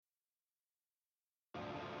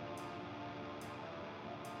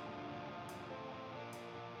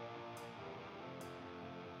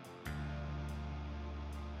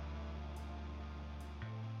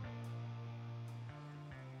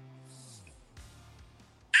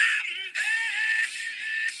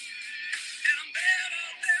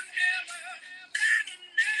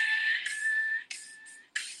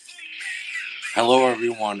Hello,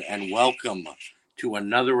 everyone, and welcome to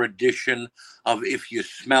another edition of If You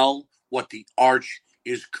Smell What the Arch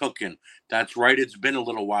is Cooking. That's right, it's been a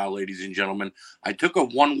little while, ladies and gentlemen. I took a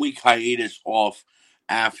 1 week hiatus off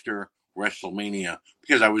after WrestleMania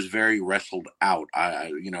because I was very wrestled out.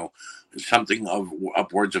 Something of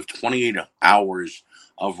upwards of 28 hours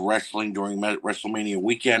of wrestling during WrestleMania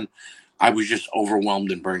weekend. I was just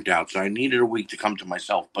overwhelmed and burnt out, so I needed a week to come to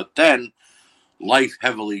myself. But then life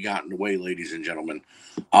heavily got in the way, ladies and gentlemen.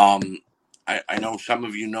 Um, I know some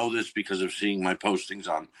of you know this because of seeing my postings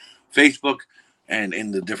on Facebook and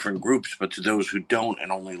in the different groups, but to those who don't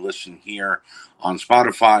and only listen here on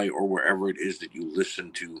Spotify or wherever it is that you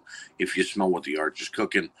listen to, If You Smell What the Arch is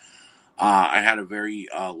Cooking, I had a very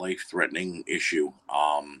life threatening issue.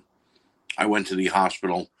 I went to the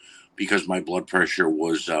hospital because my blood pressure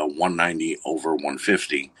was 190 over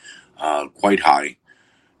 150, quite high,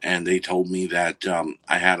 and they told me that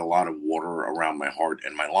I had a lot of water around my heart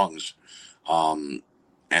and my lungs, um,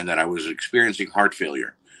 and that I was experiencing heart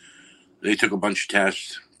failure. They took a bunch of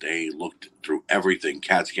tests. They looked through everything,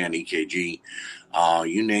 CAT scan, EKG,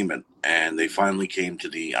 you name it, and they finally came to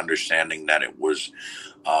the understanding that it was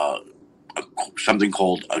uh, something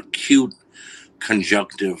called acute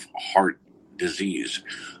conjunctive heart disease.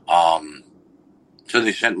 Um, so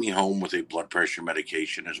they sent me home with a blood pressure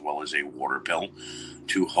medication as well as a water pill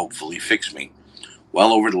to hopefully fix me.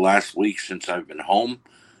 Well, over the last week since I've been home,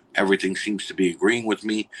 everything seems to be agreeing with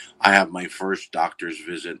me. I have my first doctor's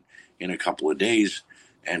visit in a couple of days,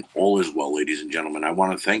 and all is well, ladies and gentlemen. I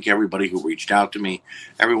want to thank everybody who reached out to me,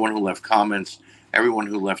 everyone who left comments, everyone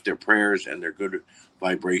who left their prayers and their good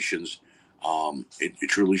vibrations. It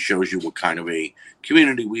truly shows you what kind of a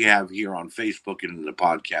community we have here on Facebook and in the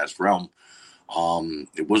podcast realm.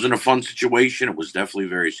 It wasn't a fun situation. It was definitely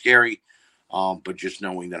very scary. But just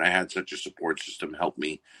knowing that I had such a support system helped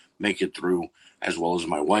me make it through, as well as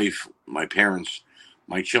my wife, my parents,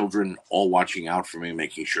 my children, all watching out for me,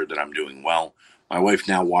 making sure that I'm doing well. My wife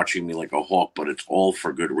now watching me like a hawk, but it's all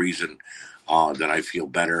for good reason, that I feel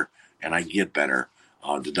better and I get better.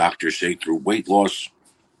 The doctors say through weight loss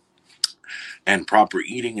and proper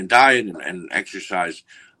eating and diet and exercise,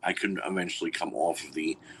 I can eventually come off of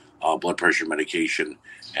the blood pressure medication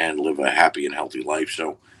and live a happy and healthy life.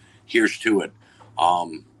 So here's to it.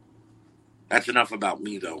 Um, that's enough about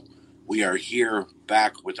me, though. We are here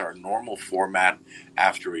back with our normal format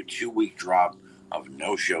after a 2 week drop of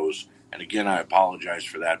no shows. And again, I apologize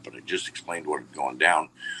for that, but I just explained what had gone down.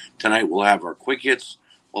 Tonight, we'll have our quick hits.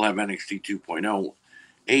 We'll have NXT 2.0,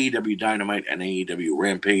 AEW Dynamite, and AEW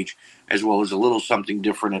Rampage, as well as a little something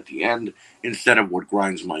different at the end instead of what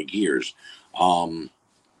grinds my gears. Um,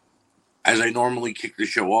 as I normally kick the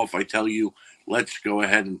show off, I tell you, let's go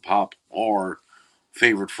ahead and pop our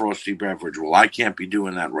favorite frosty beverage. Well, I can't be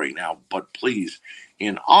doing that right now, but please,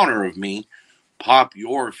 in honor of me, pop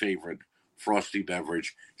your favorite frosty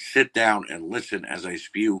beverage. Sit down and listen as I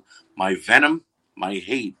spew my venom, my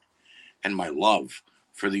hate, and my love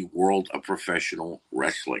for the world of professional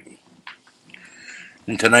wrestling.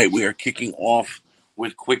 And tonight we are kicking off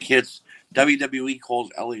with quick hits. WWE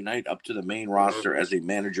calls LA Knight up to the main roster as a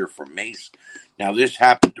manager for Mace. Now, this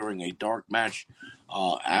happened during a dark match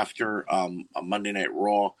after a Monday Night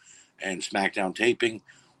Raw and SmackDown taping.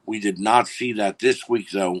 We did not see that this week,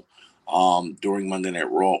 though, during Monday Night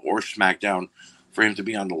Raw or SmackDown, for him to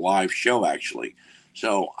be on the live show, actually.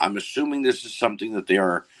 So I'm assuming this is something that they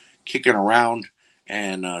are kicking around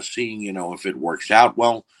and seeing, if it works out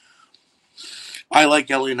well. I like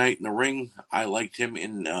LA Knight in the ring. I liked him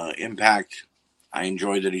in Impact. I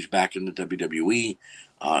enjoy that he's back in the WWE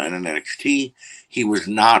and in NXT. He was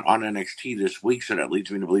not on NXT this week, so that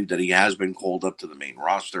leads me to believe that he has been called up to the main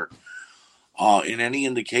roster. In any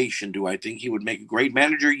indication, do I think he would make a great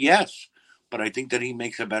manager? Yes. But I think that he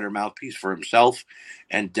makes a better mouthpiece for himself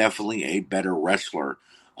and definitely a better wrestler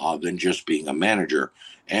than just being a manager.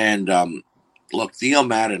 And look, Theo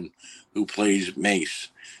Madden, who plays Mace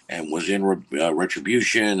and was in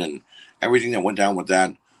Retribution and everything that went down with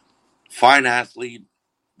that, fine athlete,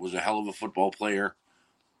 was a hell of a football player.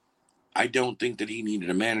 I don't think that he needed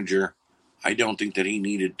a manager. I don't think that he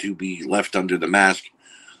needed to be left under the mask.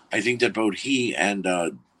 I think that both he and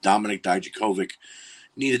Dominic Dijakovic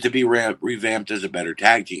needed to be revamped as a better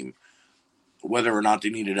tag team. Whether or not they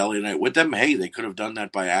needed LA Knight with them, hey, they could have done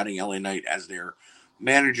that by adding LA Knight as their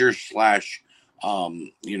manager slash,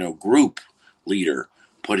 group leader.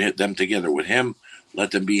 Put them together with him.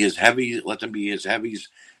 Let them be his heavies. Let them be his heavies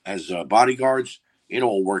as bodyguards. It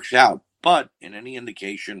all works out. But in any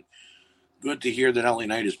indication, good to hear that LA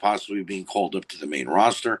Knight is possibly being called up to the main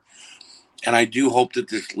roster. And I do hope that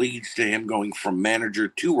this leads to him going from manager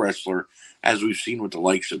to wrestler as we've seen with the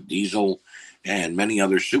likes of Diesel and many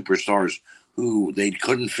other superstars who they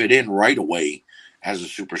couldn't fit in right away as a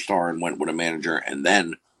superstar and went with a manager and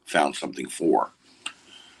then found something for.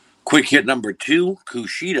 Quick hit number 2,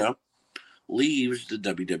 Kushida leaves the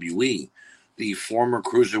WWE. The former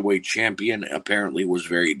cruiserweight champion apparently was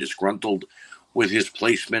very disgruntled with his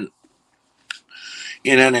placement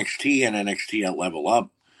in NXT and NXT at Level Up.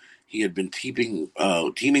 He had been teaming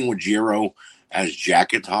with Jiro as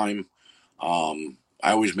Jacket Time. I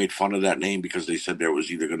always made fun of that name because they said there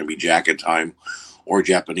was either going to be Jacket Time or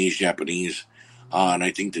Japanese. And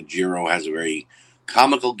I think that Jiro has a very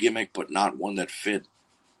comical gimmick, but not one that fit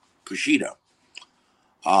Kushida.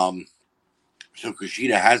 So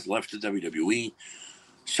Kushida has left the WWE.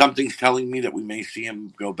 Something's telling me that we may see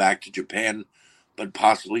him go back to Japan, but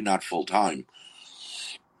possibly not full time.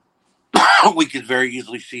 We could very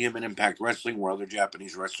easily see him in Impact Wrestling, where other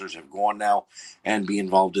Japanese wrestlers have gone now, and be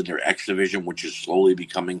involved in their X Division, which is slowly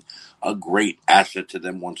becoming a great asset to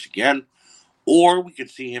them once again. Or we could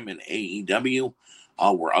see him in AEW,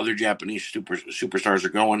 where other Japanese superstars are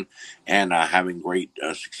going and having great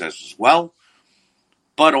success as well.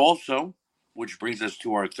 But also, which brings us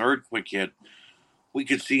to our third quick hit, we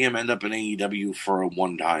could see him end up in AEW for a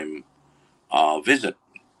one-time visit.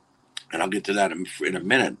 And I'll get to that in a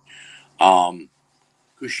minute.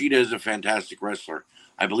 Kushida is a fantastic wrestler.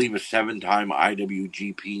 I believe a 7-time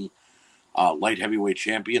IWGP light heavyweight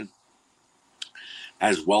champion,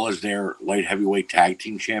 as well as their light heavyweight tag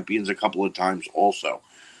team champions a couple of times also.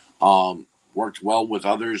 Worked well with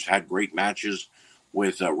others, had great matches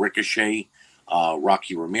with Ricochet,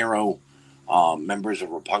 Rocky Romero, members of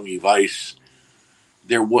Roppongi Vice.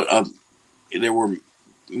 There were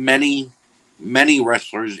many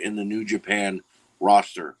wrestlers in the New Japan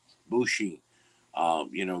roster, Bushi,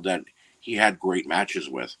 that he had great matches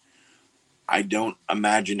with. I don't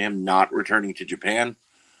imagine him not returning to Japan,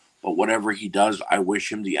 but whatever he does, I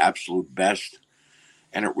wish him the absolute best.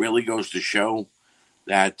 And it really goes to show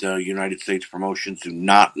that United States promotions do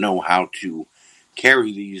not know how to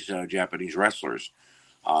carry these Japanese wrestlers.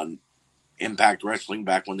 Impact Wrestling,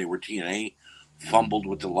 back when they were TNA, fumbled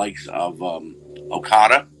with the likes of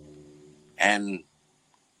Okada and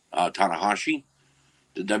Tanahashi.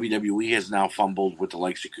 The WWE has now fumbled with the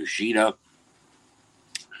likes of Kushida.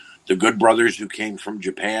 The Good Brothers, who came from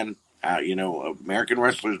Japan, American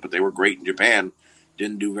wrestlers, but they were great in Japan,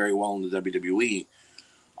 didn't do very well in the WWE.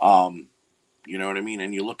 You know what I mean?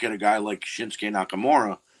 And you look at a guy like Shinsuke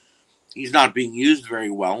Nakamura, he's not being used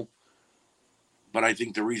very well. But I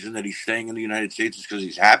think the reason that he's staying in the United States is because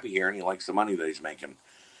he's happy here and he likes the money that he's making.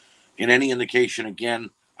 In any indication, again,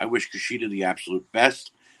 I wish Kushida the absolute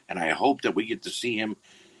best, and I hope that we get to see him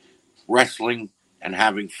wrestling and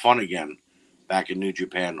having fun again back in New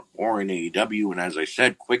Japan or in AEW. And as I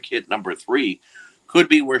said, quick hit number 3 could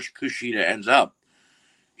be where Kushida ends up.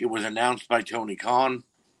 It was announced by Tony Khan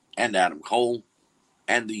and Adam Cole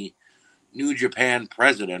and the New Japan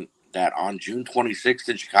president that on June 26th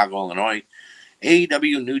in Chicago, Illinois,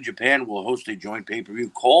 AEW New Japan will host a joint pay-per-view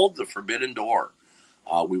called The Forbidden Door.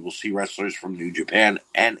 We will see wrestlers from New Japan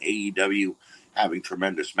and AEW having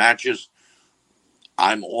tremendous matches.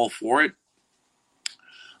 I'm all for it.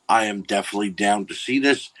 I am definitely down to see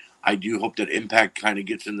this. I do hope that Impact kind of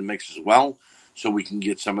gets in the mix as well, so we can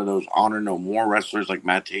get some of those Honor No More wrestlers like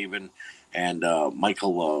Matt Taven and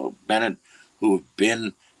Michael Bennett, who have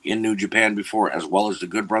been in New Japan before, as well as the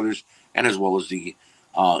Good Brothers, and as well as the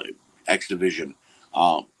X Division.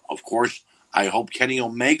 Of course, I hope Kenny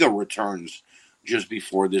Omega returns just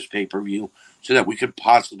before this pay-per-view so that we could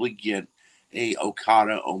possibly get a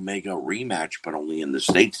Okada Omega rematch, but only in the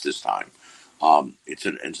States this time. It's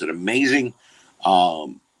an amazing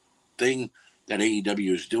thing that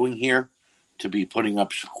AEW is doing here, to be putting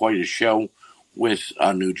up quite a show with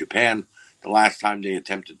New Japan. The last time they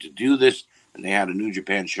attempted to do this, and they had a New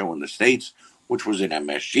Japan show in the States, which was in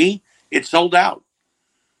MSG, it sold out.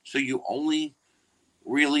 So you only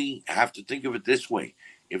really have to think of it this way.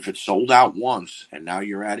 If it sold out once, and now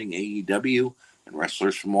you're adding AEW and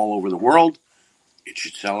wrestlers from all over the world, it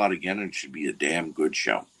should sell out again, and it should be a damn good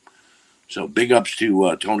show. So big ups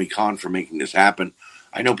to Tony Khan for making this happen.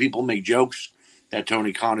 I know people make jokes that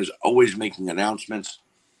Tony Khan is always making announcements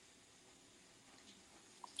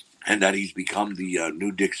and that he's become the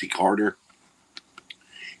new Dixie Carter,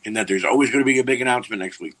 and that there's always going to be a big announcement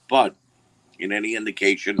next week. But in any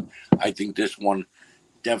indication, I think this one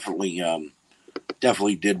definitely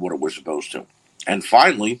did what it was supposed to. And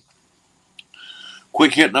finally,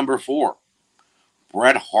 quick hit number 4.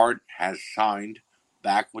 Bret Hart has signed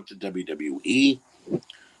back with the WWE.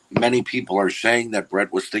 Many people are saying that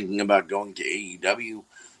Bret was thinking about going to AEW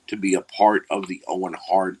to be a part of the Owen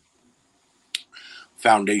Hart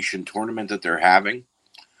Foundation tournament that they're having,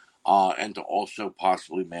 and to also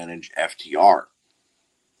possibly manage FTR.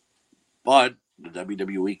 But the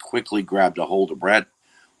WWE quickly grabbed a hold of Bret,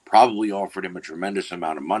 probably offered him a tremendous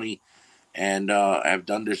amount of money, and have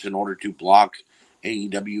done this in order to block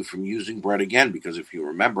AEW from using Bret again. Because if you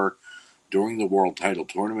remember, during the World Title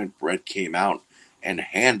Tournament, Bret came out and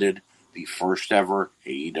handed the first ever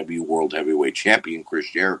AEW World Heavyweight Champion,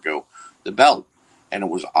 Chris Jericho, the belt. And it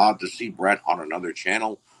was odd to see Bret on another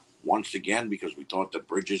channel once again, because we thought the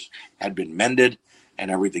bridges had been mended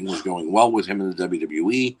and everything was going well with him in the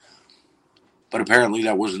WWE. But apparently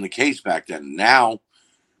that wasn't the case back then. Now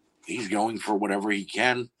he's going for whatever he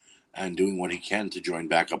can and doing what he can to join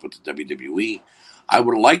back up with the WWE. I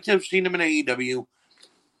would have liked to have seen him in AEW,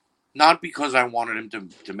 not because I wanted him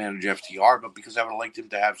to manage FTR, but because I would have liked him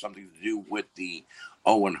to have something to do with the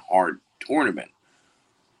Owen Hart tournament.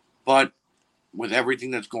 But with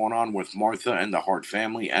everything that's going on with Martha and the Hart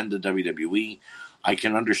family and the WWE, I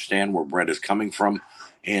can understand where Bret is coming from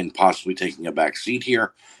and possibly taking a back seat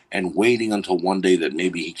here and waiting until one day that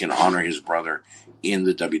maybe he can honor his brother in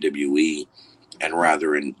the WWE and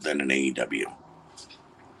than in AEW.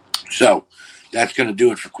 So that's going to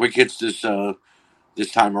do it for Quick Hits this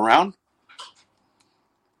time around.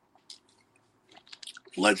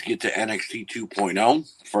 Let's get to NXT 2.0.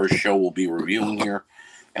 First show we'll be reviewing here.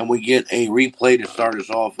 And we get a replay to start us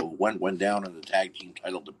off of what went down in the tag team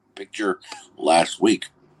title picture last week.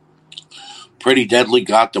 Pretty Deadly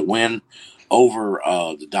got the win over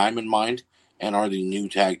the Diamond Mine and are the new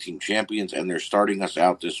tag team champions, and they're starting us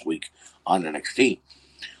out this week on NXT.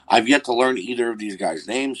 I've yet to learn either of these guys'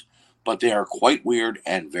 names, but they are quite weird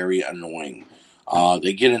and very annoying.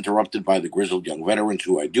 They get interrupted by the grizzled young veterans,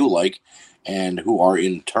 who I do like, and who are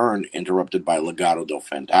in turn interrupted by Legado del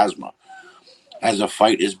Fantasma. As a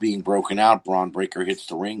fight is being broken out, Braun Breaker hits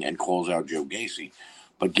the ring and calls out Joe Gacy.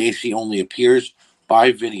 But Gacy only appears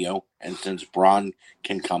by video, and since Braun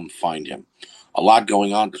can come find him. A lot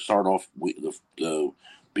going on to start off the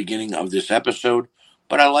beginning of this episode,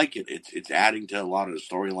 but I like it. It's adding to a lot of the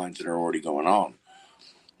storylines that are already going on.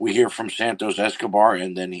 We hear from Santos Escobar,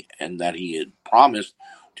 and that he had promised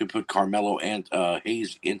to put Carmelo and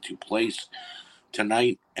Hayes into place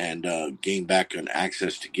tonight and gain back an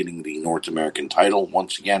access to getting the North American title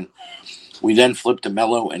once again. We then flip to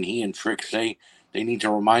Mello, and he and Trick say they need to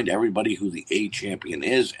remind everybody who the A champion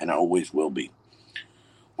is and always will be.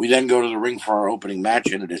 We then go to the ring for our opening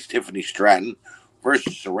match, and it is Tiffany Stratton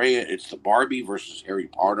versus Saraya. It's the Barbie versus Harry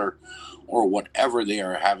Potter, or whatever they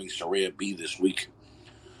are having Saraya be this week.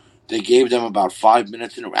 They gave them about 5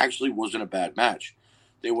 minutes, and it actually wasn't a bad match.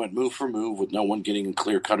 They went move for move with no one getting a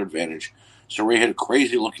clear-cut advantage. Saraya had a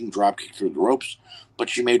crazy-looking dropkick through the ropes, but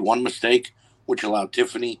she made one mistake, which allowed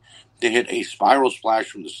Tiffany to hit a spiral splash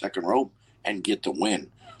from the second rope and get the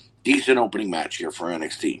win. Decent opening match here for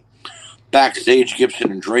NXT. Backstage,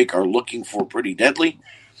 Gibson and Drake are looking for Pretty Deadly,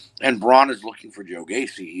 and Braun is looking for Joe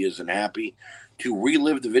Gacy. He isn't happy to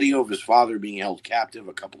relive the video of his father being held captive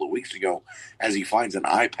a couple of weeks ago, as he finds an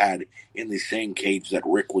iPad in the same cage that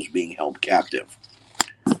Rick was being held captive.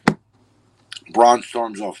 Braun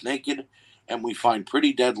storms off naked, and we find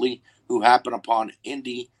Pretty Deadly, who happen upon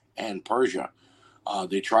Indy and Persia.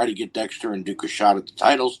 They try to get Dexter and Duke a shot at the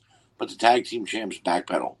titles, but the tag team champs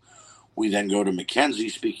backpedal. We then go to Mackenzie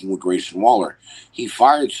speaking with Grayson Waller. He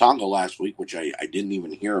fired Sanga last week, which I didn't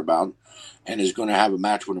even hear about, and is going to have a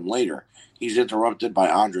match with him later. He's interrupted by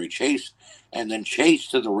Andre Chase, and then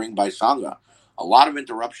chased to the ring by Sanga. A lot of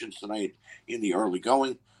interruptions tonight in the early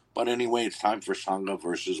going, but anyway, it's time for Sanga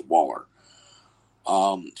versus Waller.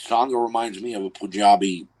 Sanga reminds me of a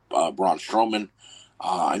Punjabi Braun Strowman.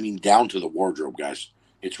 Down to the wardrobe, guys.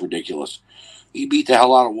 It's ridiculous. He beat the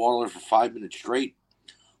hell out of Waller for 5 minutes straight,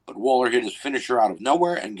 but Waller hit his finisher out of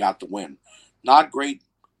nowhere and got the win. Not great,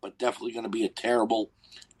 but definitely going to be a terrible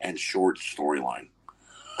and short storyline.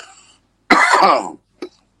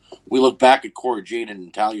 We look back at Cora Jade and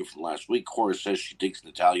Natalya from last week. Cora says she thinks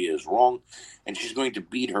Natalya is wrong, and she's going to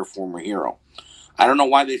beat her former hero. I don't know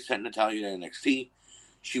why they sent Natalya to NXT.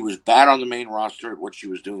 She was bad on the main roster at what she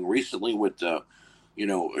was doing recently with Shayna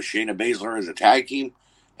Baszler as a tag team,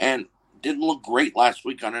 and didn't look great last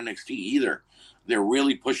week on NXT either. They're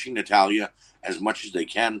really pushing Natalya as much as they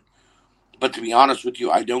can. But to be honest with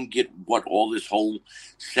you, I don't get what all this whole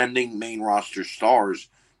sending main roster stars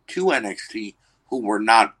to NXT who were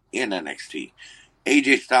not in NXT.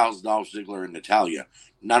 AJ Styles, Dolph Ziggler, and Natalya,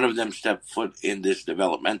 none of them stepped foot in this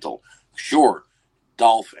developmental. Sure,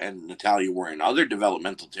 Dolph and Natalya were in other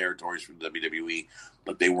developmental territories for WWE,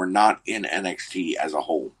 but they were not in NXT as a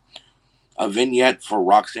whole. A vignette for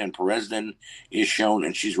Roxanne Perez then is shown,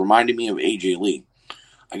 and she's reminding me of AJ Lee.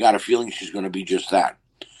 I got a feeling she's going to be just that.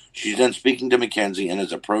 She's then speaking to Mackenzie and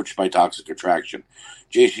is approached by Toxic Attraction.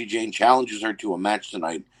 JC Jane challenges her to a match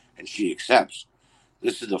tonight, and she accepts.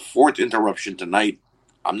 This is the fourth interruption tonight.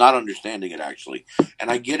 I'm not understanding it, actually. And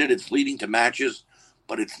I get it, it's leading to matches,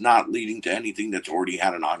 but it's not leading to anything that's already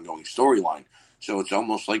had an ongoing storyline. So it's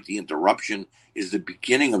almost like the interruption is the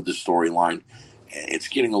beginning of the storyline. It's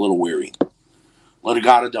getting a little weary.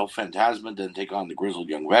 Legado del Fantasma then take on the Grizzled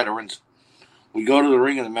Young Veterans. We go to the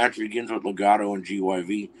ring and the match begins with Legado and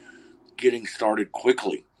GYV getting started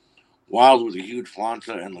quickly. Wild with a huge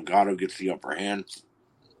plancha and Legado gets the upper hand.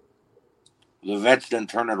 The Vets then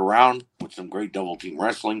turn it around with some great double team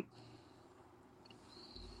wrestling.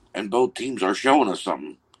 And both teams are showing us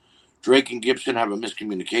something. Drake and Gibson have a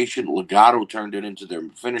miscommunication. Legado turned it into their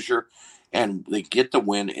finisher, and they get the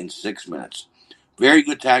win in 6 minutes. Very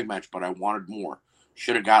good tag match, but I wanted more.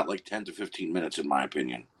 Should have got like 10 to 15 minutes, in my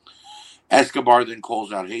opinion. Escobar then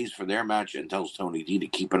calls out Hayes for their match and tells Tony D to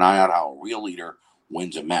keep an eye out how a real leader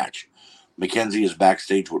wins a match. Mackenzie is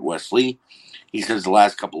backstage with Wes Lee. He says the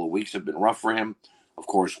last couple of weeks have been rough for him, of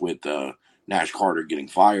course, with Nash Carter getting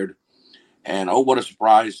fired. And oh, what a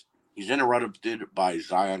surprise, he's interrupted by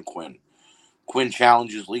Zion Quinn. Quinn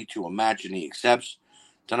challenges Lee to a match and he accepts.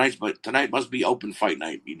 Tonight must be open fight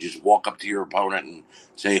night. You just walk up to your opponent and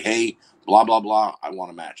say, hey, blah, blah, blah, I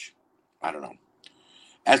want a match. I don't know.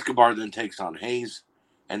 Escobar then takes on Hayes,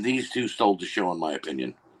 and these two stole the show, in my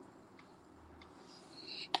opinion.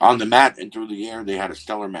 On the mat and through the air, they had a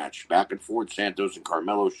stellar match. Back and forth, Santos and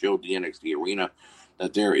Carmelo showed the NXT arena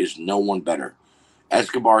that there is no one better.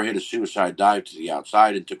 Escobar hit a suicide dive to the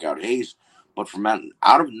outside and took out Hayes, but from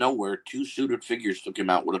out of nowhere, two suited figures took him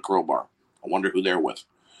out with a crowbar. I wonder who they're with.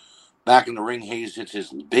 Back in the ring, Hayes hits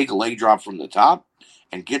his big leg drop from the top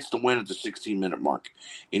and gets the win at the 16-minute mark.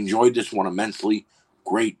 Enjoyed this one immensely.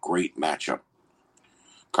 Great matchup.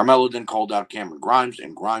 Carmelo then called out Cameron Grimes,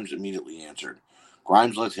 and Grimes immediately answered.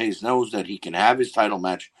 Grimes lets Hayes know that he can have his title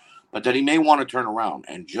match, but that he may want to turn around,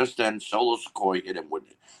 and just then Solo Sikoa hit him with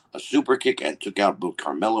a super kick and took out both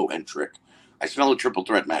Carmelo and Trick. I smell a triple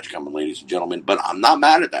threat match coming, ladies and gentlemen, but I'm not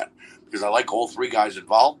mad at that because I like all three guys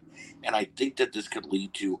involved, and I think that this could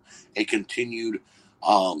lead to a continued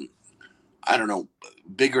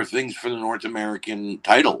bigger things for the North American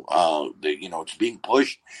title. It's being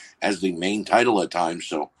pushed as the main title at times,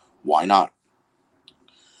 so why not?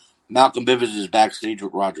 Malcolm Bivens is backstage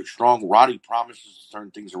with Roderick Strong. Roddy promises to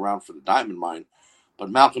turn things around for the Diamond Mine, but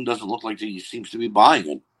Malcolm doesn't look like he seems to be buying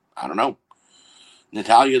it. I don't know.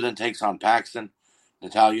 Natalya then takes on Paxton.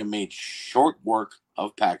 Natalya made short work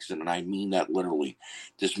of Paxton, and I mean that literally.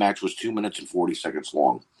 This match was 2 minutes and 40 seconds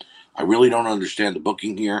long. I really don't understand the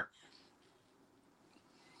booking here.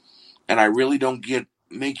 And I really don't get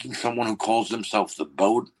making someone who calls themselves the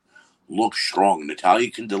Boat look strong.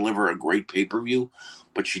 Natalya can deliver a great pay-per-view,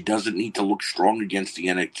 but she doesn't need to look strong against the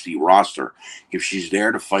NXT roster. If she's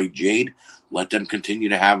there to fight Jade, let them continue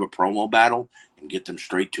to have a promo battle and get them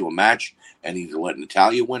straight to a match, and either let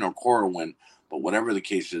Natalya win or Cora win. But whatever the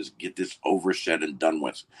case is, get this over, said, and done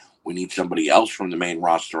with. We need somebody else from the main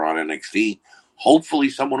roster on NXT, hopefully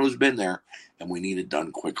someone who's been there, and we need it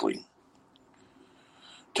done quickly.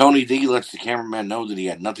 Tony D lets the cameraman know that he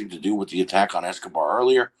had nothing to do with the attack on Escobar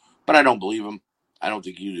earlier, but I don't believe him. I don't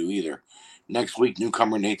think you do either. Next week,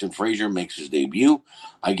 newcomer Nathan Frazier makes his debut.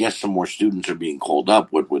 I guess some more students are being called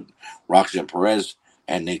up with Roxanne Perez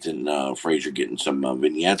and Nathan Frazier getting some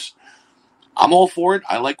vignettes. I'm all for it.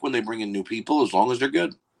 I like when they bring in new people as long as they're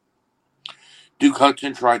good. Duke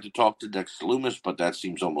Hudson tried to talk to Dexter Lumis, but that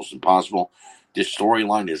seems almost impossible. This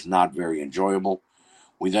storyline is not very enjoyable.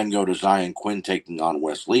 We then go to Zion Quinn taking on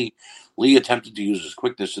Wes Lee. Lee attempted to use his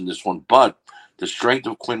quickness in this one, but the strength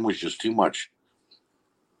of Quinn was just too much.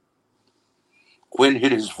 Quinn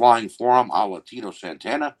hit his flying forearm a la Tito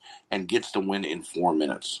Santana and gets the win in 4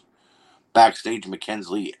 minutes. Backstage,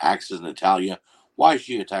 Mackenzie asks Natalya why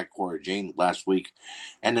she attacked Cora Jade last week,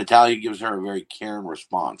 and Natalya gives her a very caring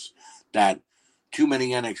response that too many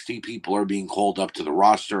NXT people are being called up to the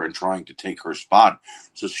roster and trying to take her spot,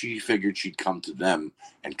 so she figured she'd come to them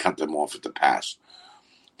and cut them off at the pass.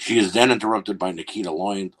 She is then interrupted by Nikita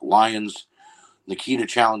Lyons. Nikita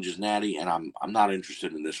challenges Natty, and I'm not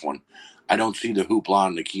interested in this one. I don't see the hoopla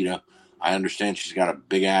on Nikita. I understand she's got a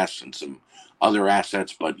big ass and some other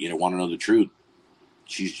assets, but you want to know the truth.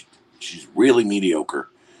 She's really mediocre,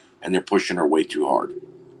 and they're pushing her way too hard.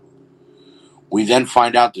 We then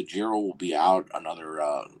find out that Jiro will be out another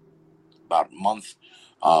about a month.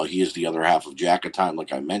 He is the other half of Jack Time,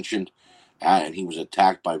 like I mentioned. and he was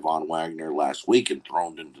attacked by Von Wagner last week and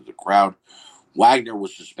thrown into the crowd. Wagner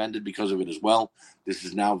was suspended because of it as well. This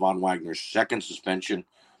is now Von Wagner's second suspension.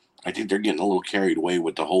 I think they're getting a little carried away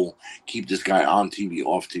with the whole keep this guy on TV,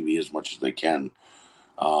 off TV as much as they can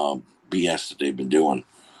BS that they've been doing.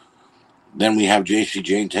 Then we have JC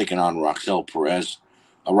Jane taking on Roxanne Perez,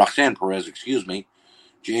 excuse me.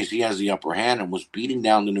 JC has the upper hand and was beating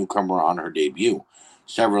down the newcomer on her debut.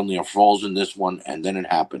 Several near falls in this one, and then it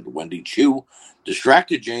happened. Wendy Chu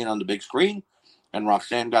distracted Jane on the big screen, and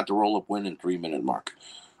Roxanne got the roll-up win in 3-minute mark.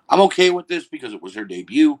 I'm okay with this because it was her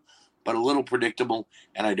debut, but a little predictable,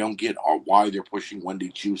 and I don't get why they're pushing Wendy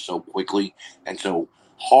Chu so quickly and so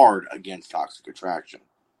hard against Toxic Attraction.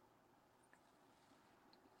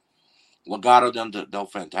 Legado del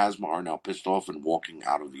Fantasma are now pissed off and walking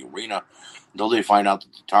out of the arena until they find out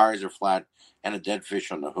that the tires are flat and a dead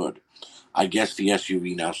fish on the hood. I guess the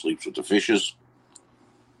SUV now sleeps with the fishes.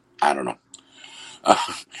 I don't know.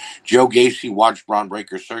 Joe Gacy watched Bron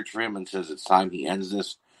Breakker search for him and says it's time he ends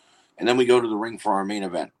this. And then we go to the ring for our main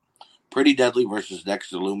event. Pretty Deadly versus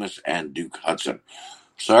Dexter Lumis and Duke Hudson.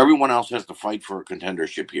 So everyone else has to fight for a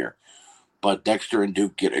contendership here. But Dexter and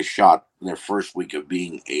Duke get a shot in their first week of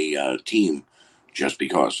being a team just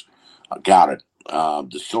because. Got it.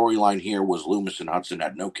 The storyline here was Lumis and Hudson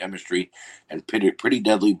had no chemistry and Pretty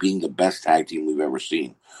Deadly being the best tag team we've ever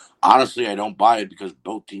seen. Honestly, I don't buy it because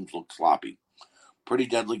both teams look sloppy. Pretty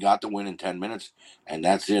Deadly got the win in 10 minutes, and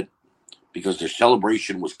that's it because their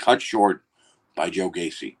celebration was cut short by Joe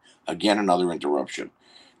Gacy. Again, another interruption.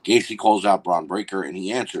 Gacy calls out Bron Breakker, and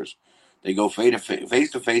he answers. They go face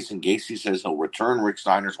to face, and Gacy says he'll return Rick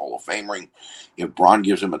Steiner's Hall of Fame ring if Bron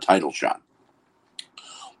gives him a title shot.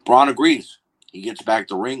 Bron agrees. He gets back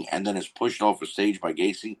to the ring and then is pushed off the stage by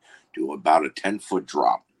Gacy to about a 10-foot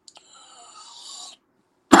drop.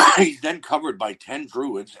 He's then covered by 10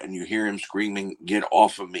 druids, and you hear him screaming, "Get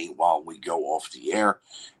off of me," while we go off the air.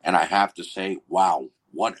 And I have to say, wow,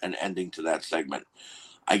 what an ending to that segment.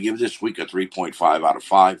 I give this week a 3.5 out of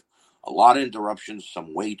 5. A lot of interruptions,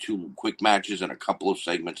 some way too quick matches, and a couple of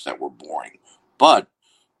segments that were boring. But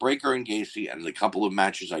Breakker and Gacy and the couple of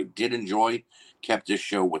matches I did enjoy kept this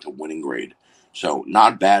show with a winning grade. So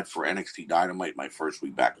not bad for NXT Dynamite, my first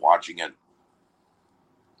week back watching it.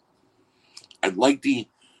 I'd like the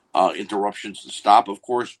interruptions to stop, of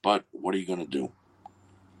course, but what are you going to do?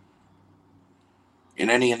 In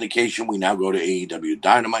any indication, we now go to AEW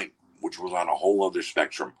Dynamite, which was on a whole other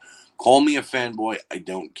spectrum. Call me a fanboy, I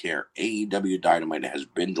don't care. AEW Dynamite has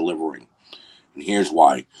been delivering. And here's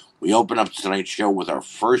why. We open up tonight's show with our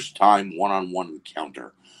first time one-on-one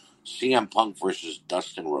encounter. CM Punk versus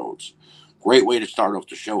Dustin Rhodes. Great way to start off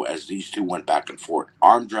the show as these two went back and forth.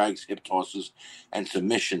 Arm drags, hip tosses, and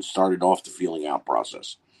submissions started off the feeling out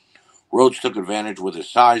process. Rhodes took advantage with his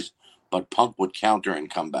size, but Punk would counter and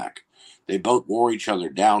come back. They both wore each other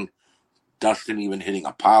down, Dustin even hitting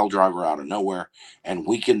a pile driver out of nowhere and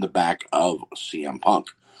weakened the back of CM Punk.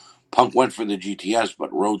 Punk went for the GTS,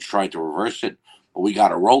 but Rhodes tried to reverse it, but we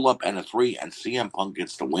got a roll-up and a 3, and CM Punk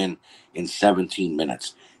gets the win in 17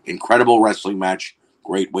 minutes. Incredible wrestling match.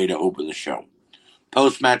 Great way to open the show.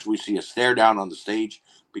 Post-match, we see a stare down on the stage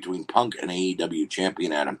between Punk and AEW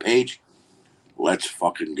champion Adam Page. Let's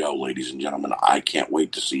fucking go, ladies and gentlemen. I can't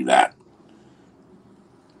wait to see that.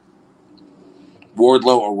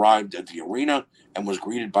 Wardlow arrived at the arena and was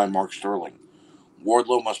greeted by Mark Sterling.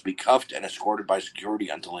 Wardlow must be cuffed and escorted by security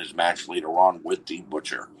until his match later on with the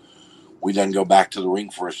Butcher. We then go back to the ring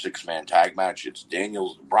for a 6-man tag match. It's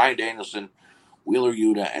Bryan Danielson, Wheeler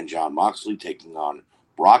Yuta, and Jon Moxley taking on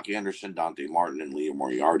Brock Anderson, Dante Martin, and Lee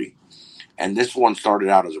Moriarty. And this one started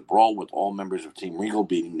out as a brawl with all members of Team Regal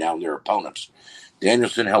beating down their opponents.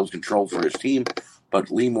 Danielson held control for his team,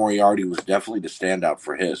 but Lee Moriarty was definitely the standout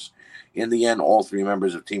for his. In the end, all 3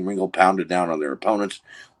 members of Team Regal pounded down on their opponents.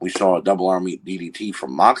 We saw a double arm DDT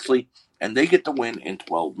from Moxley, and they get the win in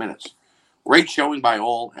 12 minutes. Great showing by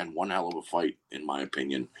all, and one hell of a fight, in my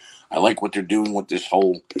opinion. I like what they're doing with this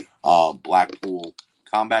whole Blackpool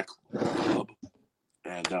Combat Club.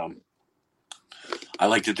 And I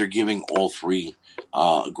like that they're giving all 3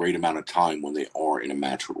 a great amount of time when they are in a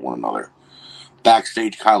match with one another.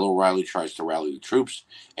 Backstage, Kyle O'Reilly tries to rally the troops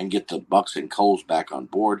and get the Bucks and Coles back on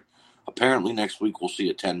board. Apparently next week we'll see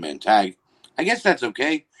a 10-man tag. I guess that's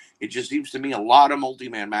okay. It just seems to me a lot of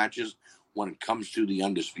multi-man matches when it comes to the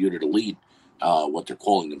Undisputed Elite, what they're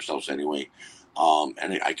calling themselves anyway.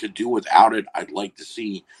 And I could do without it. I'd like to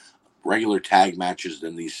see regular tag matches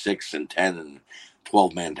than these 6 and 10 and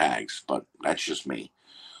 12-man tags, but that's just me.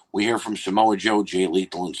 We hear from Samoa Joe, Jay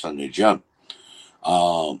Lethal, and Sunday Jug.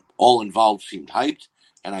 All involved seemed hyped,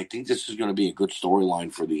 and I think this is going to be a good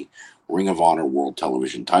storyline for the Ring of Honor World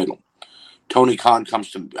Television title. Tony Khan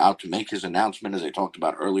comes out to make his announcement, as I talked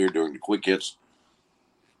about earlier during the quick hits,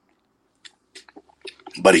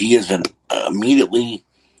 but he is immediately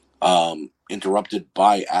interrupted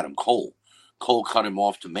by Adam Cole. Cole cut him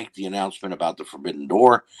off to make the announcement about the Forbidden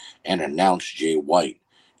Door and announce Jay White.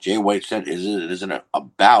 Jay White said it isn't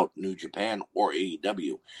about New Japan or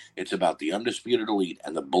AEW. It's about the Undisputed Elite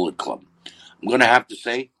and the Bullet Club. I'm going to have to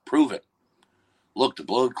say, prove it. Look, the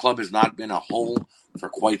Bullet Club has not been a whole for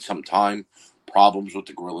quite some time. Problems with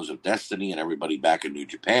the Guerrillas of Destiny and everybody back in New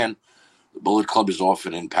Japan. The Bullet Club is off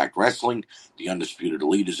in Impact Wrestling. The Undisputed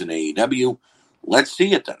Elite is in AEW. Let's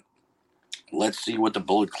see it then. Let's see what the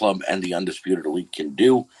Bullet Club and the Undisputed Elite can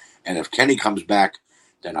do. And if Kenny comes back,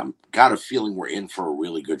 then I've got a feeling we're in for a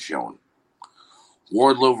really good showing.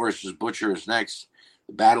 Wardlow versus Butcher is next.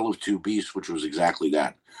 The Battle of Two Beasts, which was exactly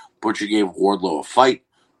that. Butcher gave Wardlow a fight,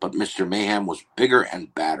 but Mr. Mayhem was bigger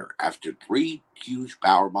and badder. After 3 huge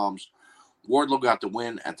power bombs, Wardlow got the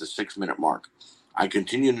win at the 6-minute mark. I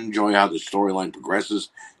continue to enjoy how the storyline progresses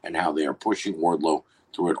and how they are pushing Wardlow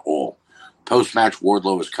through it all. Post-match,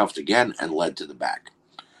 Wardlow is cuffed again and led to the back.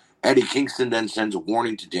 Eddie Kingston then sends a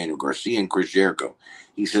warning to Daniel Garcia and Chris Jericho.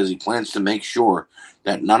 He says he plans to make sure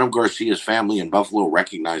that none of Garcia's family in Buffalo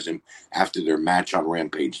recognize him after their match on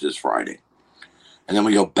Rampage this Friday. And then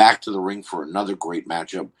we go back to the ring for another great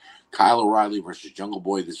matchup. Kyle O'Reilly versus Jungle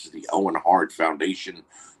Boy. This is the Owen Hart Foundation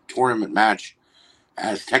tournament match.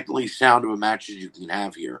 As technically sound of a match as you can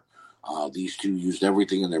have here. These two used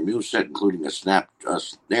everything in their moveset, including a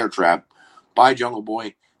snare trap by Jungle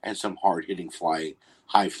Boy and some hard-hitting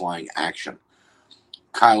high-flying action.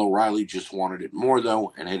 Kyle O'Reilly just wanted it more,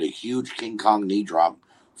 though, and hit a huge King Kong knee drop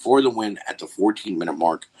for the win at the 14-minute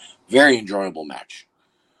mark. Very enjoyable match.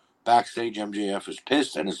 Backstage, MJF is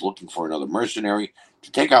pissed and is looking for another mercenary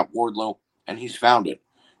to take out Wardlow, and he's found it.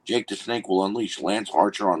 Jake the Snake will unleash Lance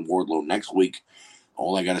Archer on Wardlow next week.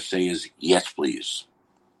 All I got to say is, yes, please.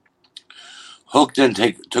 Hook then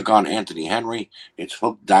took on Anthony Henry. It's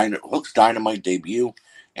Hook's Dynamite debut,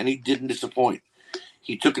 and he didn't disappoint.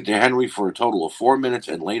 He took it to Henry for a total of 4 minutes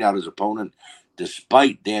and laid out his opponent,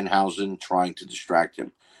 despite Danhausen trying to distract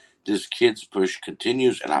him. This kid's push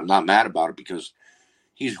continues, and I'm not mad about it because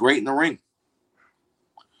he's great in the ring.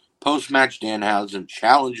 Post-match, Danhausen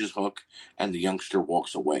challenges Hook, and the youngster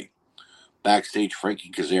walks away. Backstage, Frankie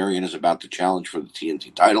Kazarian is about to challenge for the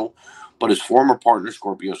TNT title, but his former partner,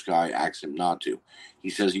 Scorpio Sky, asks him not to. He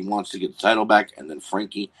says he wants to get the title back, and then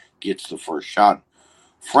Frankie gets the first shot.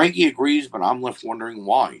 Frankie agrees, but I'm left wondering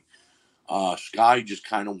why. Sky just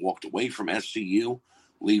kind of walked away from SCU,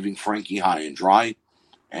 leaving Frankie high and dry.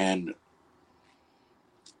 And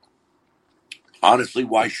honestly,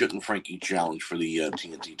 why shouldn't Frankie challenge for the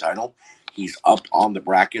TNT title? He's up on the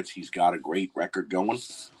brackets. He's got a great record going.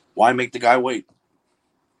 Why make the guy wait?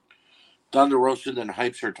 Thunder Rosa then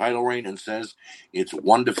hypes her title reign and says it's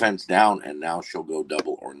one defense down and now she'll go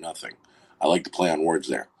double or nothing. I like the play on words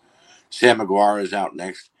there. Sam Maguire is out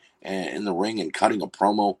next in the ring and cutting a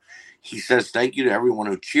promo. He says thank you to everyone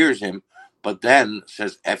who cheers him, but then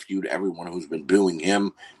says F you to everyone who's been booing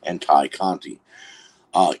him and Ty Conti.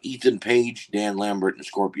 Ethan Page, Dan Lambert, and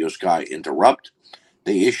Scorpio Sky interrupt.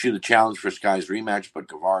 They issue the challenge for Sky's rematch, but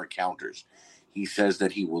Guevara counters. He says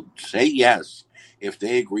that he will say yes if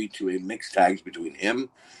they agree to a mixed tags between him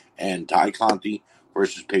and Ty Conti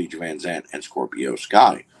versus Paige Van Zandt and Scorpio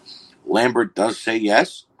Sky. Lambert does say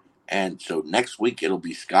yes, and so next week it'll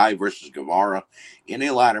be Sky versus Guevara in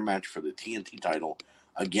a ladder match for the TNT title.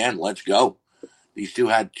 Again, let's go. These two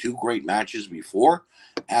had 2 great matches before.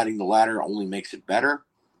 Adding the ladder only makes it better.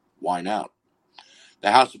 Why not?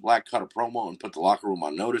 The House of Black cut a promo and put the locker room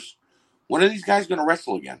on notice. When are these guys going to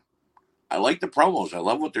wrestle again? I like the promos. I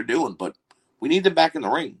love what they're doing, but we need them back in the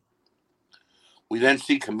ring. We then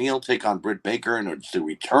see Camille take on Britt Baker, and it's the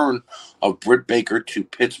return of Britt Baker to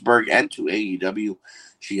Pittsburgh and to AEW.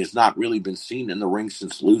 She has not really been seen in the ring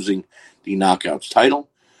since losing the Knockouts title.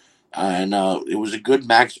 And it was a good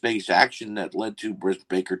max-based action that led to Britt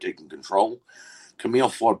Baker taking control. Camille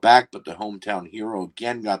fought back, but the hometown hero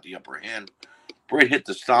again got the upper hand. Britt hit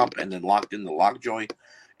the stomp and then locked in the lockjaw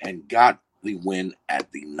and got the win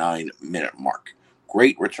at the 9-minute mark.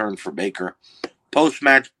 Great return for Baker.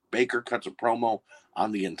 Post-match, Baker cuts a promo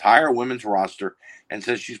on the entire women's roster and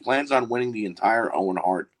says she plans on winning the entire Owen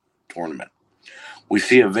Hart tournament. We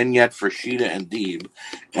see a vignette for Sheeta and Deeb,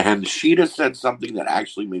 and Sheeta said something that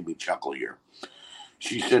actually made me chuckle here.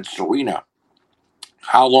 She said, Serena,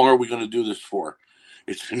 how long are we going to do this for?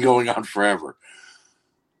 It's been going on forever.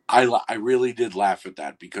 I really did laugh at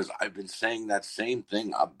that because I've been saying that same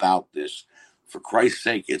thing about this For Christ's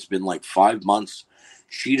sake, it's been like 5 months.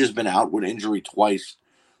 Sheeta's been out with injury twice.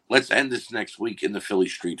 Let's end this next week in the Philly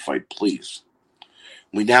street fight, please.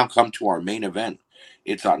 We now come to our main event.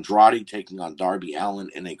 It's Andrade taking on Darby Allin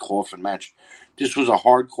in a coffin match. This was a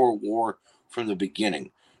hardcore war from the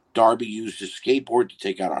beginning. Darby used his skateboard to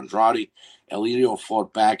take out Andrade. Elio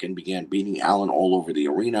fought back and began beating Allin all over the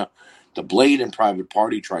arena. The Blade and Private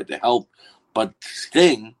Party tried to help, but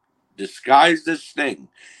Sting, disguised as Sting,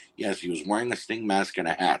 yes, he was wearing a Sting mask and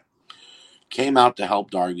a hat, came out to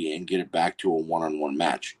help Darby and get it back to a one-on-one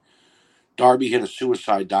match. Darby hit a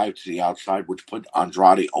suicide dive to the outside, which put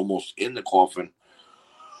Andrade almost in the coffin.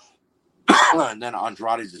 And then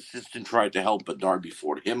Andrade's assistant tried to help, but Darby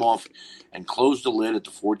fought him off and closed the lid at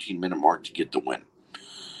the 14-minute mark to get the win.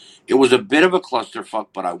 It was a bit of a clusterfuck,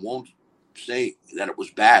 but I won't say that it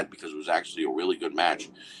was bad because it was actually a really good match.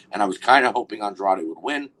 And I was kind of hoping Andrade would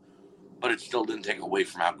win, but it still didn't take away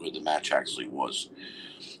from how good the match actually was.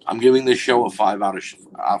 I'm giving this show a 5 out of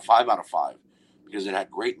 5 because it had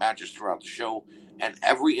great matches throughout the show, and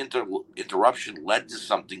every interruption led to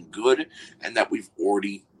something good and that we've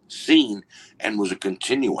already seen and was a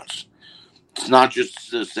continuance. It's not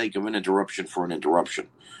just the sake of an interruption for an interruption.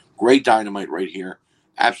 Great Dynamite right here.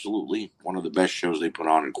 Absolutely one of the best shows they put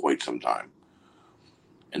on in quite some time.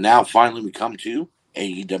 And now finally we come to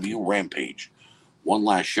AEW Rampage. One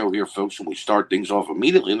last show here, folks, and we start things off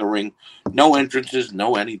immediately in the ring. No entrances,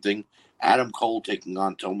 no anything. Adam Cole taking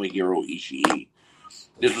on Tomohiro Ishii.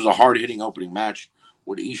 This was a hard-hitting opening match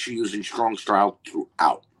with Ishii using strong style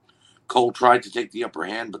throughout. Cole tried to take the upper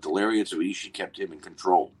hand, but the lariats of Ishii kept him in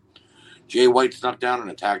control. Jay White snuck down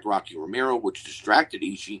and attacked Rocky Romero, which distracted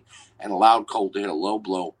Ishii and allowed Cole to hit a low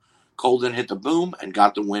blow. Cole then hit the boom and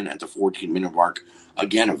got the win at the 14-minute mark.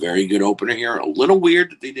 Again, a very good opener here. A little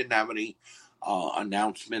weird that they didn't have any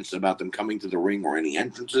announcements about them coming to the ring or any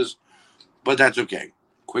entrances, but that's okay.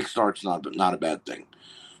 Quick start's not a bad thing.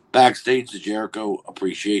 Backstage, the Jericho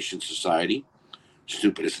Appreciation Society,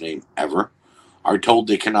 stupidest name ever, are told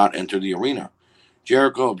they cannot enter the arena.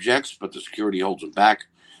 Jericho objects, but the security holds him back,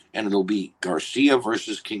 and it'll be Garcia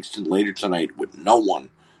versus Kingston later tonight with no one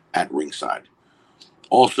at ringside.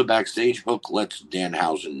 Also backstage, Hook lets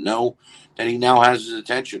Danhausen know that he now has his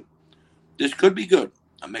attention. This could be good.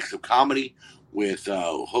 A mix of comedy with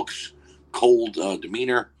Hook's cold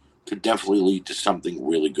demeanor could definitely lead to something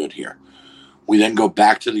really good here. We then go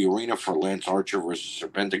back to the arena for Lance Archer versus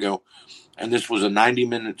Serpentico, and this was a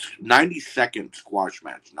 90-second squash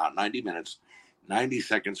match. Not 90 minutes,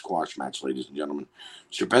 90-second squash match, ladies and gentlemen.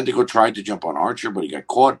 Serpentico tried to jump on Archer, but he got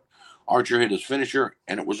caught. Archer hit his finisher,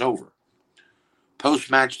 and it was over. The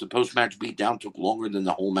post-match beatdown took longer than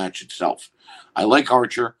the whole match itself. I like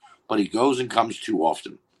Archer, but he goes and comes too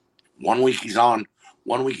often. 1 week he's on,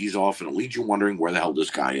 1 week he's off, and it leaves you wondering where the hell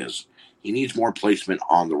this guy is. He needs more placement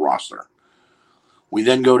on the roster. We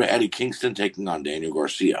then go to Eddie Kingston taking on Daniel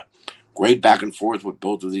Garcia. Great back and forth with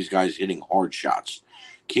both of these guys hitting hard shots.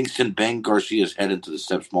 Kingston banged Garcia's head into the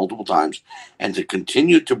steps multiple times and to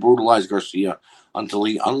continue to brutalize Garcia until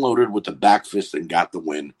he unloaded with the back fist and got the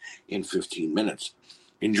win in 15 minutes.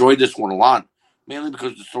 Enjoyed this one a lot, mainly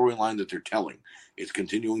because of the storyline that they're telling. It's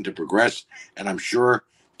continuing to progress, and I'm sure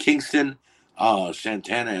Kingston,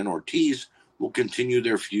 Santana, and Ortiz will continue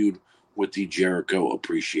their feud with the Jericho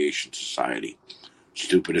Appreciation Society.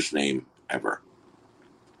 Stupidest name ever.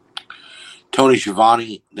 Tony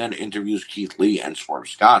Schiavone then interviews Keith Lee and Swerve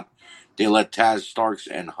Scott. They let Taz, Starks,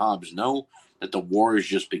 and Hobbs know that the war has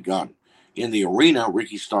just begun. In the arena,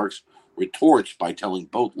 Ricky Starks retorts by telling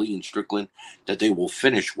both Lee and Strickland that they will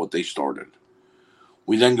finish what they started.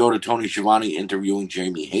 We then go to Tony Schiavone interviewing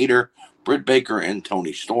Jamie Hayter, Britt Baker, and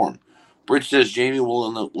Tony Storm. Britt says Jamie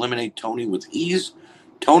will eliminate Tony with ease.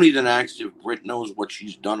 Tony then asks if Britt knows what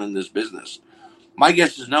she's done in this business. My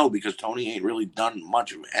guess is no, because Tony ain't really done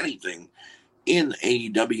much of anything in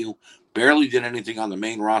AEW, barely did anything on the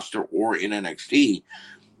main roster or in NXT.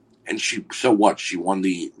 And so what? She won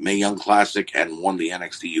the Mae Young Classic and won the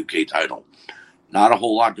NXT UK title. Not a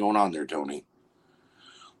whole lot going on there, Tony.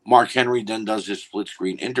 Mark Henry then does his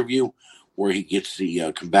split-screen interview where he gets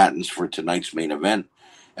the combatants for tonight's main event.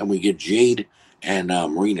 And we get Jade and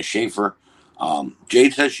Marina Shafir.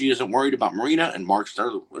 Jade says she isn't worried about Marina, and Mark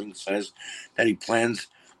Sterling says that he plans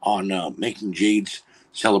on making Jade's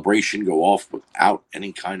celebration go off without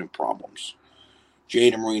any kind of problems.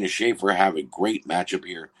 Jade and Marina Shafir have a great matchup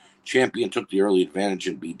here. Champion took the early advantage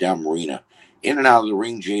and beat down Marina. In and out of the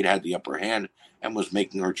ring, Jade had the upper hand and was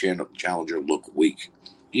making her challenger look weak.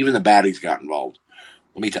 Even the baddies got involved.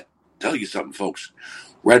 Let me tell you something, folks.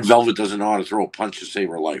 Red Velvet doesn't know how to throw a punch to save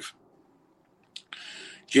her life.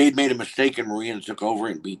 Jade made a mistake and Marina took over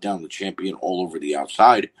and beat down the champion all over the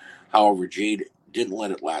outside. However, Jade didn't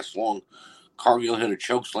let it last long. Cargill hit a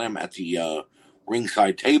chokeslam at the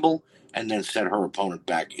ringside table and then set her opponent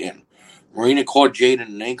back in. Marina caught Jade in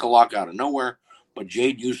an ankle lock out of nowhere, but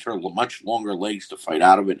Jade used her much longer legs to fight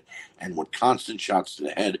out of it, and with constant shots to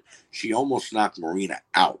the head, she almost knocked Marina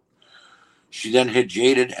out. She then hit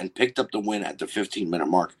Jaded and picked up the win at the 15-minute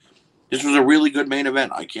mark. This was a really good main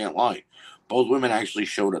event, I can't lie. Both women actually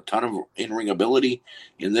showed a ton of in-ring ability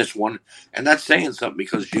in this one, and that's saying something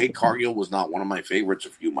because Jade Cargill was not one of my favorites a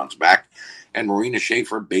few months back, and Marina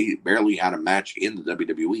Shafir barely had a match in the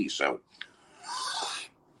WWE, so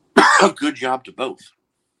good job to both.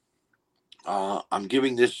 I'm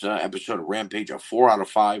giving this episode of Rampage a 4 out of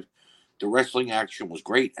 5. The wrestling action was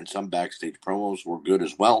great, and some backstage promos were good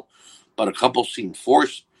as well, but a couple seemed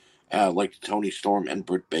forced, like the Toni Storm and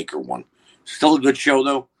Britt Baker one. Still a good show,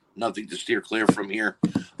 though. Nothing to steer clear from here.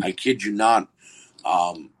 I kid you not.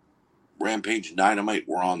 Rampage and Dynamite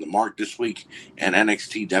were on the mark this week, and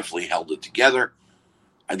NXT definitely held it together.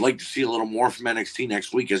 I'd like to see a little more from NXT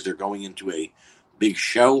next week as they're going into a big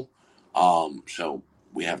show. So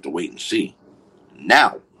we have to wait and see.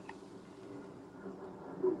 Now,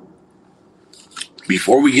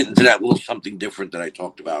 before we get into that little something different that I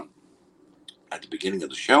talked about at the beginning of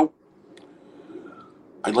the show,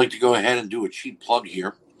 I'd like to go ahead and do a cheap plug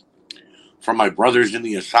here for my brothers in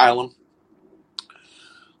the asylum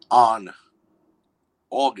on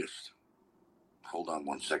August. Hold on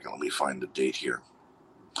one second. Let me find the date here.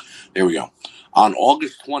 There we go. On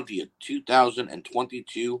August 20th,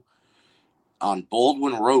 2022, on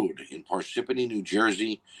Baldwin Road in Parsippany, New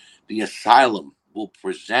Jersey, the Asylum will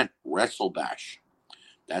present WrestleBash.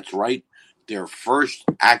 That's right, their first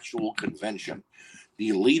actual convention.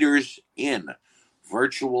 The leaders in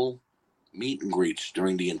virtual meet and greets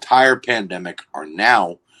during the entire pandemic are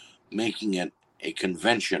now making it a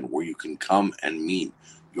convention where you can come and meet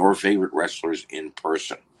your favorite wrestlers in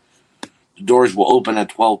person. The doors will open at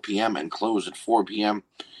 12 p.m. and close at 4 p.m.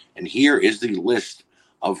 And here is the list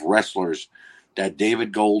of wrestlers that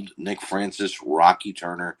David Gold, Nick Francis, Rocky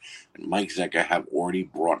Turner, and Mike Zecca have already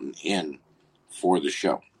brought in for the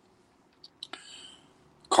show.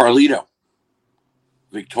 Carlito,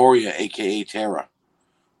 Victoria, a.k.a. Tara,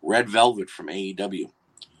 Red Velvet from AEW,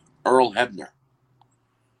 Earl Hebner,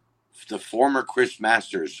 the former Chris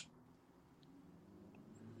Masters,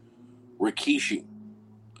 Rikishi,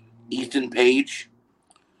 Ethan Page,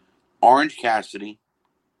 Orange Cassidy,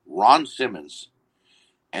 Ron Simmons,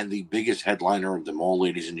 and the biggest headliner of them all,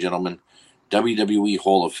 ladies and gentlemen, WWE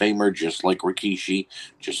Hall of Famer, just like Rikishi,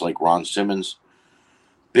 just like Ron Simmons.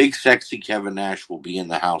 Big Sexy Kevin Nash will be in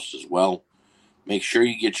the house as well. Make sure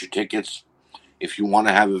you get your tickets. If you want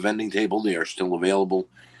to have a vending table, they are still available.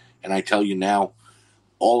 And I tell you now,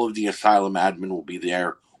 all of the Asylum admin will be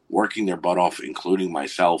there working their butt off, including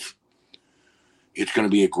myself. It's going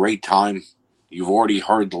to be a great time. You've already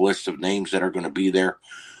heard the list of names that are going to be there.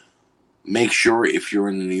 Make sure if you're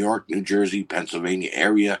in the New York, New Jersey, Pennsylvania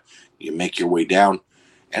area, you make your way down.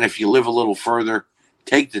 And if you live a little further,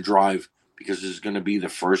 take the drive because this is going to be the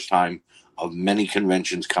first time of many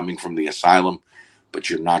conventions coming from the Asylum. But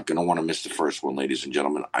you're not going to want to miss the first one, ladies and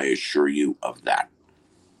gentlemen. I assure you of that.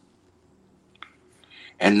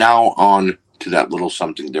 And now on to that little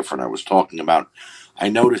something different I was talking about. I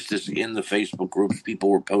noticed this in the Facebook groups. People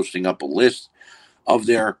were posting up a list of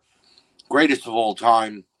their greatest of all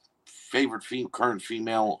time, favorite current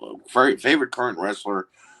wrestler,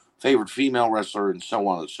 favorite female wrestler, and so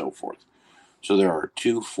on and so forth. So there are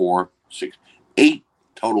 2, 4, 6, 8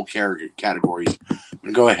 total categories. I'm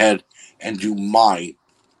going to go ahead and do my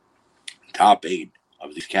top 8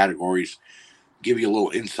 of these categories, give you a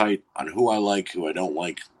little insight on who I like, who I don't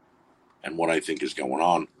like, and what I think is going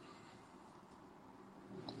on.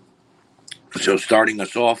 So starting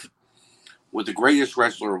us off with the greatest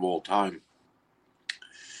wrestler of all time,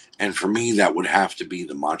 and for me that would have to be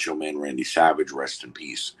the Macho Man Randy Savage, rest in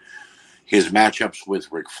peace. His matchups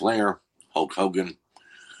with Ric Flair, Hulk Hogan,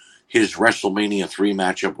 his WrestleMania 3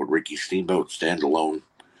 matchup with Ricky Steamboat standalone,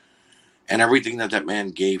 and everything that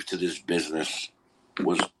man gave to this business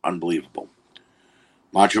was unbelievable.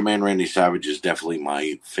 Macho Man Randy Savage is definitely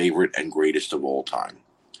my favorite and greatest of all time.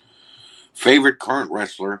 Favorite current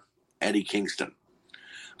wrestler, Eddie Kingston.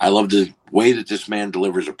 I love the way that this man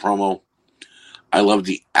delivers a promo. I love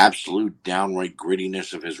the absolute downright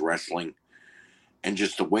grittiness of his wrestling and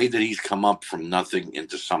just the way that he's come up from nothing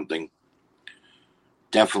into something.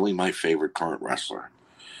 Definitely my favorite current wrestler.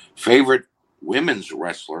 Favorite women's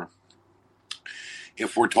wrestler,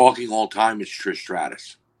 if we're talking all time, it's Trish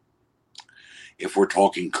Stratus. If we're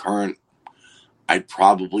talking current, I'd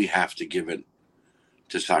probably have to give it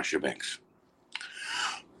to Sasha Banks.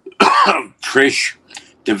 Trish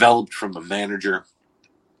developed from a manager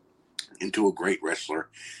into a great wrestler,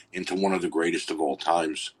 into one of the greatest of all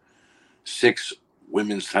times. 6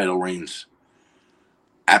 women's title reigns.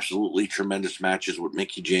 Absolutely tremendous matches with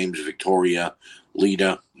Mickie James, Victoria,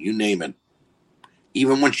 Lita, you name it.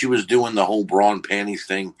 Even when she was doing the whole bra and panties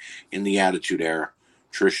thing in the Attitude Era,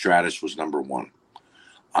 Trish Stratus was number 1.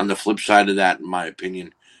 On the flip side of that, in my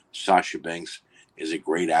opinion, Sasha Banks is a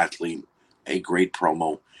great athlete, a great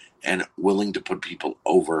promo, and willing to put people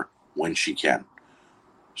over when she can.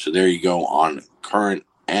 So there you go on current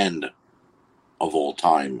and of all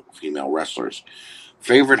time female wrestlers.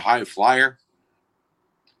 Favorite high flyer?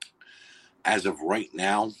 As of right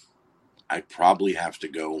now, I'd probably have to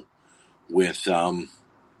go with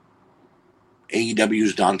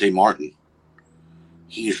AEW's Dante Martin.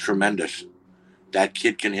 He is tremendous. That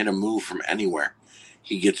kid can hit a move from anywhere.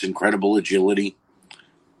 He gets incredible agility,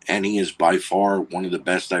 and he is by far one of the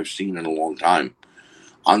best I've seen in a long time.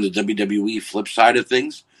 On the WWE flip side of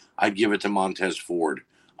things, I'd give it to Montez Ford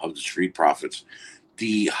of the Street Profits.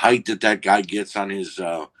 The height that guy gets on his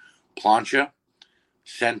plancha,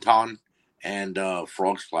 senton, and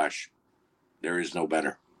frog splash, there is no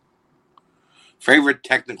better. Favorite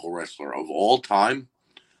technical wrestler of all time,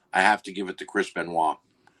 I have to give it to Chris Benoit.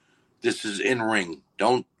 This is in ring.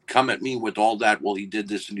 Don't come at me with all that, well, he did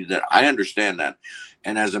this and he did that. I understand that.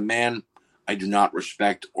 And as a man, I do not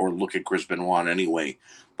respect or look at Chris Benoit in any way.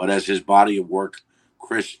 But as his body of work,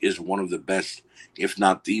 Chris is one of the best, if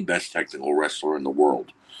not the best technical wrestler in the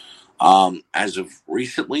world. As of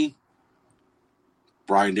recently,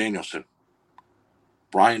 Bryan Danielson.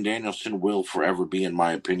 Bryan Danielson will forever be, in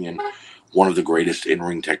my opinion, one of the greatest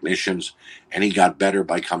in-ring technicians, and he got better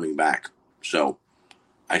by coming back. So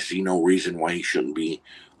I see no reason why he shouldn't be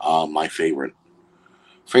my favorite.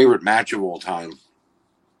 Favorite match of all time?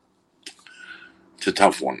 It's a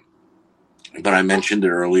tough one. But I mentioned it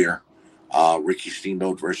earlier. Ricky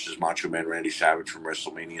Steamboat versus Macho Man Randy Savage from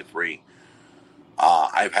WrestleMania 3.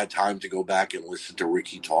 I've had time to go back and listen to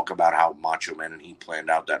Ricky talk about how Macho Man and he planned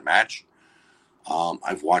out that match.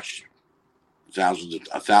 I've watched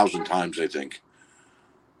 1,000 times, I think.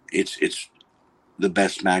 It's the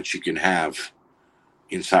best match you can have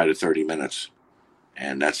inside of 30 minutes.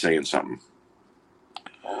 And that's saying something.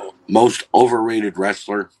 Most overrated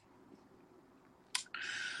wrestler.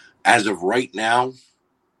 As of right now,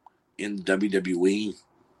 in WWE,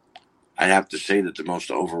 I'd have to say that the most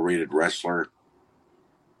overrated wrestler,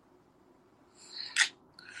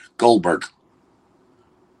 Goldberg.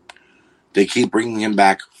 They keep bringing him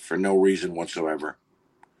back for no reason whatsoever.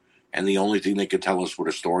 And the only thing they could tell us with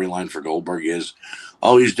a storyline for Goldberg is,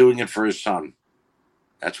 oh, he's doing it for his son.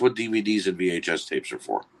 That's what DVDs and VHS tapes are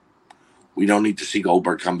for. We don't need to see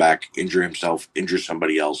Goldberg come back, injure himself, injure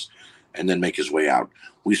somebody else, and then make his way out.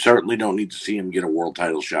 We certainly don't need to see him get a world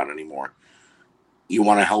title shot anymore. You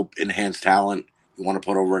want to help enhance talent, you want to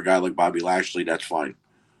put over a guy like Bobby Lashley, that's fine.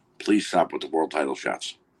 Please stop with the world title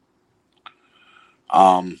shots.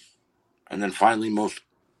 And then finally, most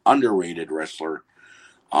underrated wrestler.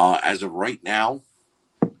 As of right now,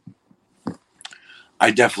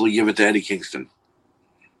 I definitely give it to Eddie Kingston.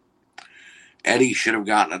 Eddie should have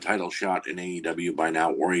gotten a title shot in AEW by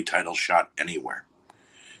now, or a title shot anywhere.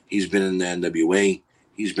 He's been in the NWA,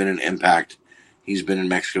 he's been in Impact, he's been in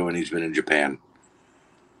Mexico, and he's been in Japan.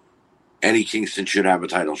 Eddie Kingston should have a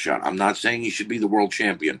title shot. I'm not saying he should be the world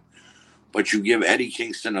champion, but you give Eddie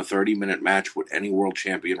Kingston a 30-minute match with any world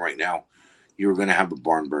champion right now, you're going to have a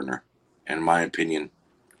barn burner. And in my opinion,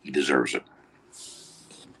 he deserves it.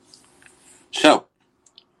 So,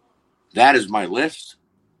 that is my list.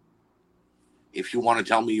 If you want to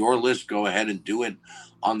tell me your list, go ahead and do it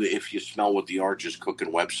on the If You Smell What the Arch Is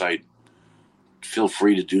Cooking website. Feel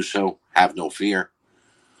free to do so. Have no fear.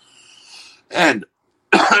 And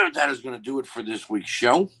that is going to do it for this week's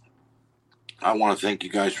show. I want to thank you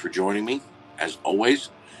guys for joining me. As always,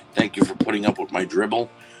 thank you for putting up with my dribble.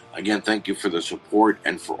 Again, thank you for the support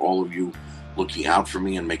and for all of you looking out for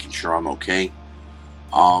me and making sure I'm okay.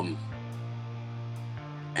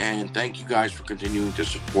 And thank you guys for continuing to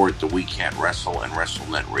support the We Can't Wrestle and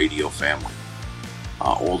WrestleNet Radio family.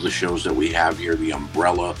 All the shows that we have here, the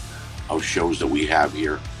umbrella of shows that we have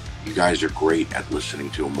here, you guys are great at listening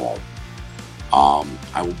to them all.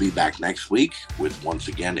 I will be back next week with, once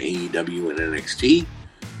again, AEW and NXT,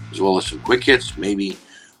 as well as some quick hits. Maybe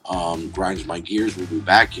Grinds My Gears will be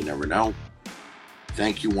back. You never know.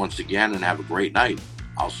 Thank you once again, and have a great night.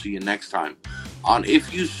 I'll see you next time on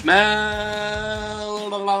If You Smell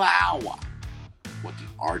What the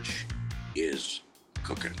Arch Is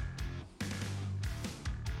Cooking.